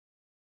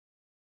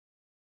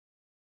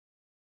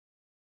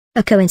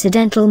A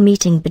coincidental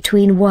meeting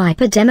between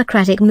Wiper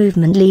Democratic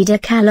Movement leader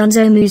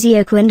Kalonzo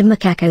Musyoka and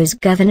Makako's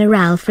Governor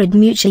Alfred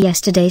Mutua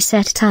yesterday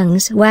set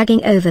tongues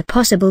wagging over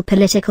possible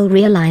political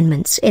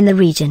realignments in the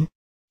region.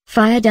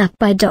 Fired up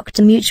by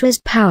Dr.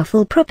 Mutua's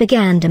powerful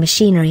propaganda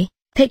machinery,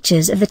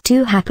 pictures of the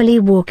two happily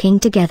walking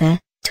together,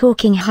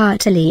 talking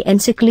heartily in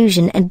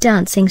seclusion and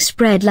dancing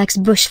spread like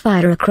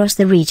bushfire across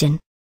the region.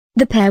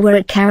 The pair were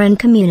at Karen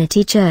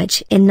Community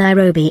Church in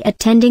Nairobi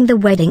attending the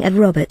wedding of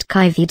Robert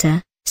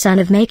Kaivuta, son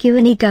of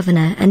Makueni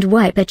Governor and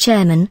Wiper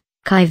Chairman,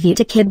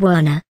 Kaivuta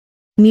Kibwana.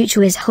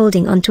 Mutua is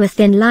holding on to a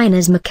thin line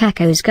as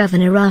Makako's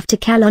governor after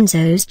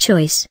Kalonzo's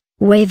choice,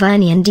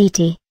 Wavani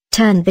Nditi,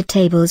 turned the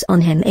tables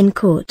on him in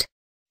court.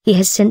 He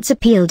has since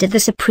appealed at the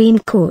Supreme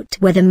Court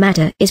where the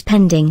matter is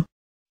pending.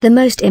 The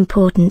most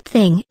important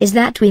thing is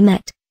that we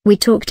met, we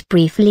talked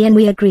briefly and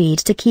we agreed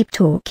to keep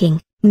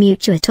talking,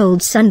 Mutua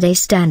told Sunday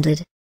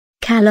Standard.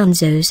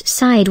 Kalonzo's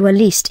side were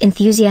least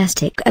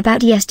enthusiastic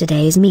about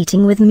yesterday's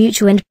meeting with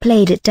Mutua and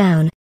played it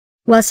down.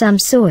 While some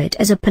saw it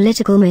as a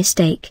political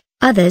mistake,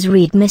 others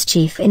read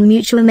mischief in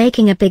Mutua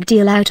making a big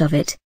deal out of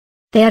it.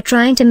 They are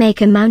trying to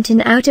make a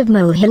mountain out of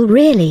molehill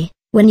really,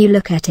 when you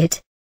look at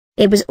it.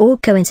 It was all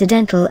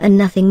coincidental and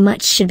nothing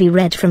much should be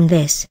read from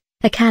this,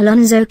 a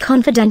Kalonzo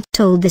confidant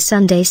told the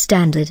Sunday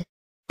Standard.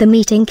 The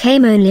meeting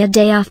came only a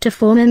day after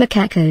former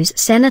Makako's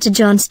Senator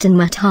Johnston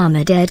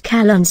Muthama dared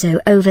Kalonzo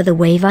over the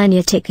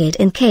Wavania ticket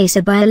in case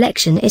a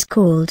by-election is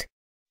called.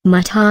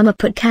 Muthama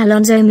put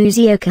Kalonzo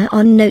Musyoka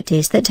on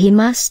notice that he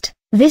must,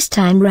 this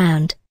time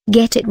round,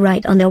 get it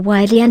right on the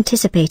widely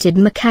anticipated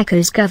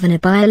Makako's governor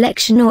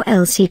by-election or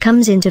else he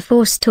comes in to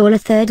forestall a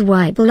third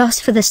Wiper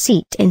loss for the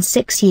seat in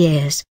 6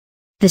 years.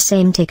 The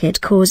same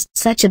ticket caused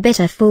such a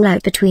bitter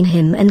fallout between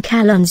him and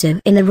Kalonzo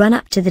in the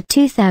run-up to the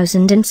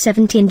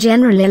 2017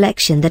 general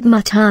election that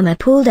Muthama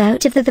pulled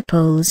out of the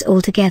polls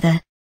altogether.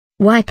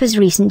 Wiper's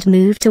recent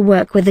move to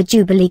work with the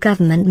Jubilee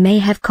government may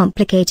have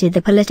complicated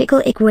the political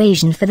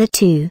equation for the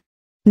two.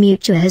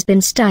 Mutua has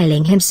been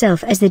styling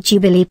himself as the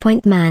Jubilee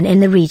point man in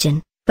the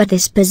region, but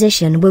this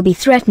position will be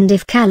threatened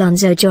if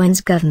Kalonzo joins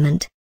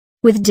government.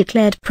 With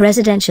declared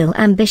presidential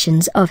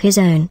ambitions of his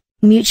own,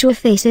 Mutua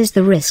faces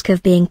the risk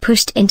of being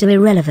pushed into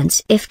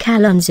irrelevance if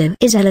Kalonzo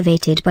is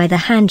elevated by the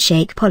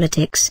handshake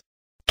politics.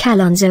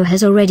 Kalonzo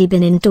has already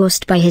been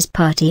endorsed by his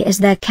party as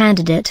their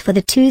candidate for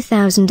the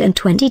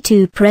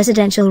 2022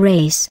 presidential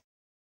race.